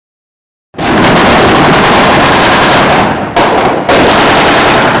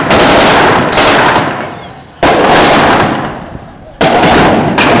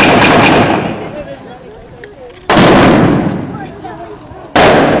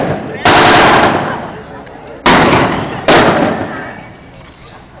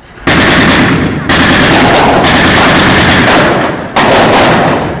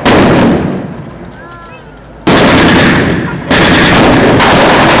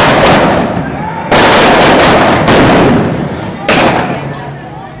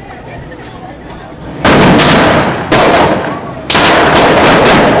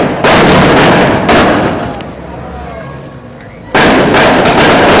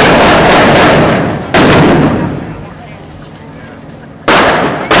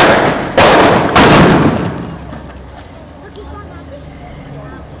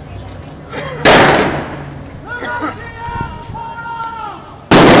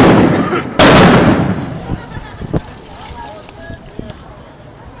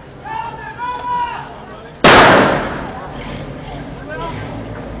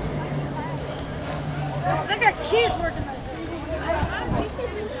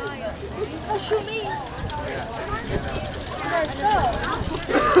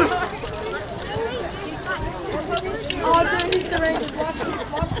Oh, dude, he's the Rangers.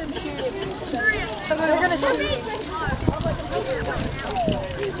 Watch them shoot him. They're gonna shoot him.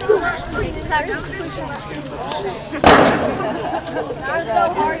 Not so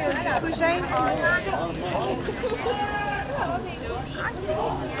hard. Pushing.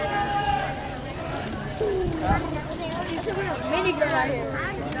 Mini gun out here.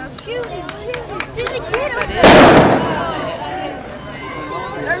 Shoot him. There's a kid over there.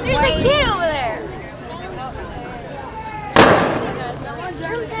 There's a kid over there.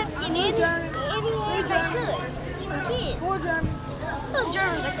 Germans have to get in anywhere they could. Even kids. 4 Germans. Those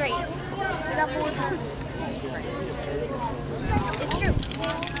Germans are great. They got 4 Germans.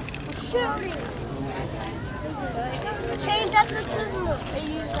 It's true. Shoot him. Change that to prisoners.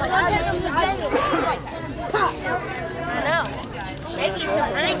 I know. Maybe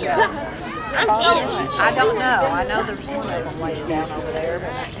some anger. I'm kidding. I don't know. I know there's one of them laying down over there.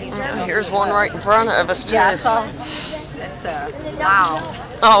 Here's one right in front of us, too. Yeah, I saw. It's wow.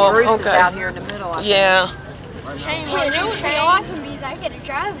 Oh, Bruce okay. is out here in the middle. Yeah. Shane, it would be awesome because I get to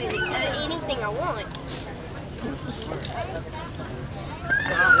drive anything I want. I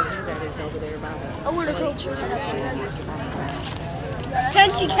don't know who that is over there by the beach.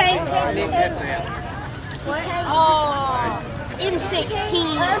 Country came. What? Oh. M16.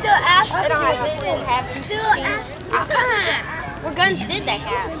 They didn't have M16s. What guns did they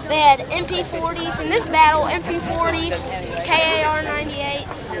have? They had MP40s. In this battle, MP40s,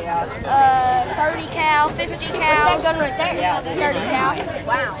 KAR-98s, 30 cal, 50 cal. What's that gun right there? Yeah, 30 cal.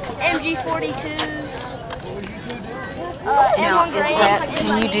 Wow. MG42s. Now,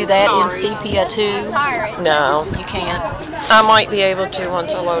 can you do that in sepia too? No. You can't. I might be able to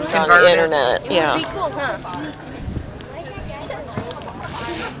once I load it on the internet. Yeah. It'd be cool, huh?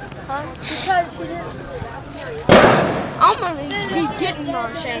 Because he didn't. I'm gonna be getting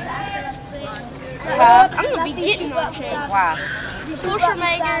on Shane. I'm gonna be getting on Shane. Why?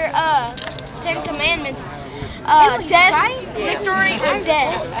 Fallschirmjager, 10 Commandments. Death, victory, and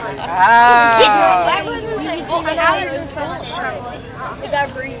death. They got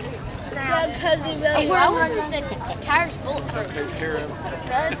breathing. Because the tires bulletproof.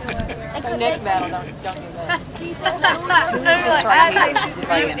 Next battle, don't do that. Who is this right here?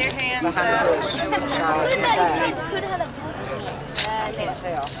 Laying behind the bush. Shot in his eye. I can't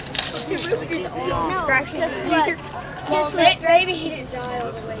tell. Well, maybe he didn't die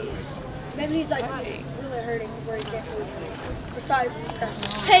all the way. Maybe he's like really hurting before he can't move. Besides these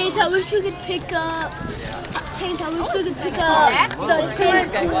scratches. Hey, I wish we could pick up. Hey, I wish we could pick up the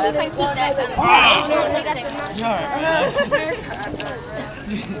current.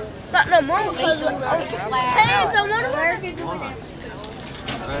 Not no more because James, I want to work.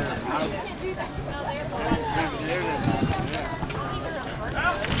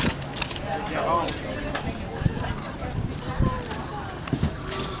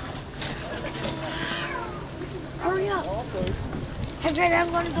 Hurry up. Hey, Brad, I'm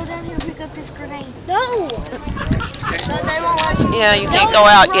going to go down here and pick up this grenade. No. Yeah, you can't go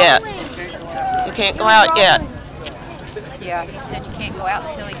out yet. You can't go out yet. Yeah, he said you can't go out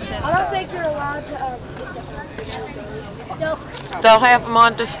until he says I don't think you're allowed to. No. They'll have them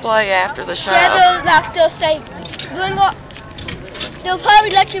on display after the show. Yeah, they'll still say. They'll probably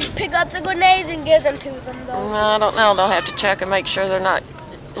let you pick up the grenades and give them to them, though. I don't know. They'll have to check and make sure they're not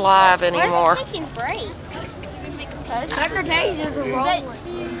live anymore. Why are they taking breaks? That grenades is a rolling.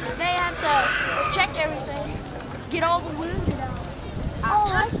 They have to check everything, get all the wounded out.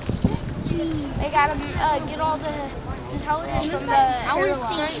 Oh, they gotta get all the intelligence from the I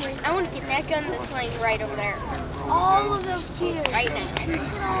want to get that gun that's laying right over there. All of those kids. Right now.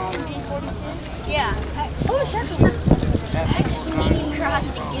 MG42? Yeah. Oh, shut the door. I just need you across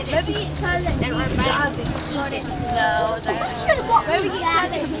to get it. Maybe it's time that you run by and put it. No, maybe he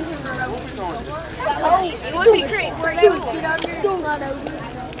had it. Oh, it would be great for you to get under and run over.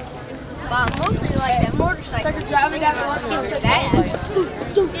 Well, mostly like that motorcycle. It's like driving down the one that.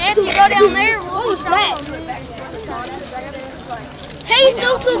 Yeah, if you go down there, what was that? Change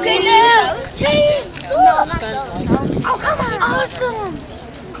those looking now! Change! No, not those. Oh, come on! Awesome!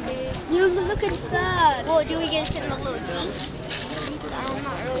 You look inside. Well, do we get to sit in the little jeeps? I'm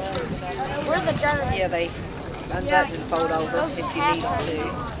not really sure. Where's the gun? Yeah, they unbutton and fold over if you need them to.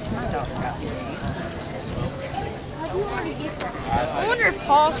 I'm talking about these. I wonder if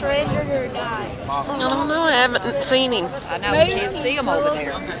Paul's surrendered or died. I don't know. I haven't seen him. I know you can't see him over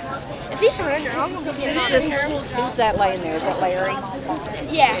there. If he surrendered, I'm going to get him. Who's that laying there? Is that Larry?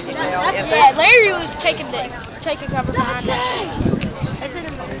 Yeah. Yeah, Larry was taking cover behind that.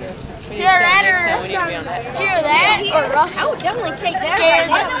 See our ladder. done that. Cheer that or Russell. I would definitely take that.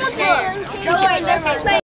 Scared. Go ahead,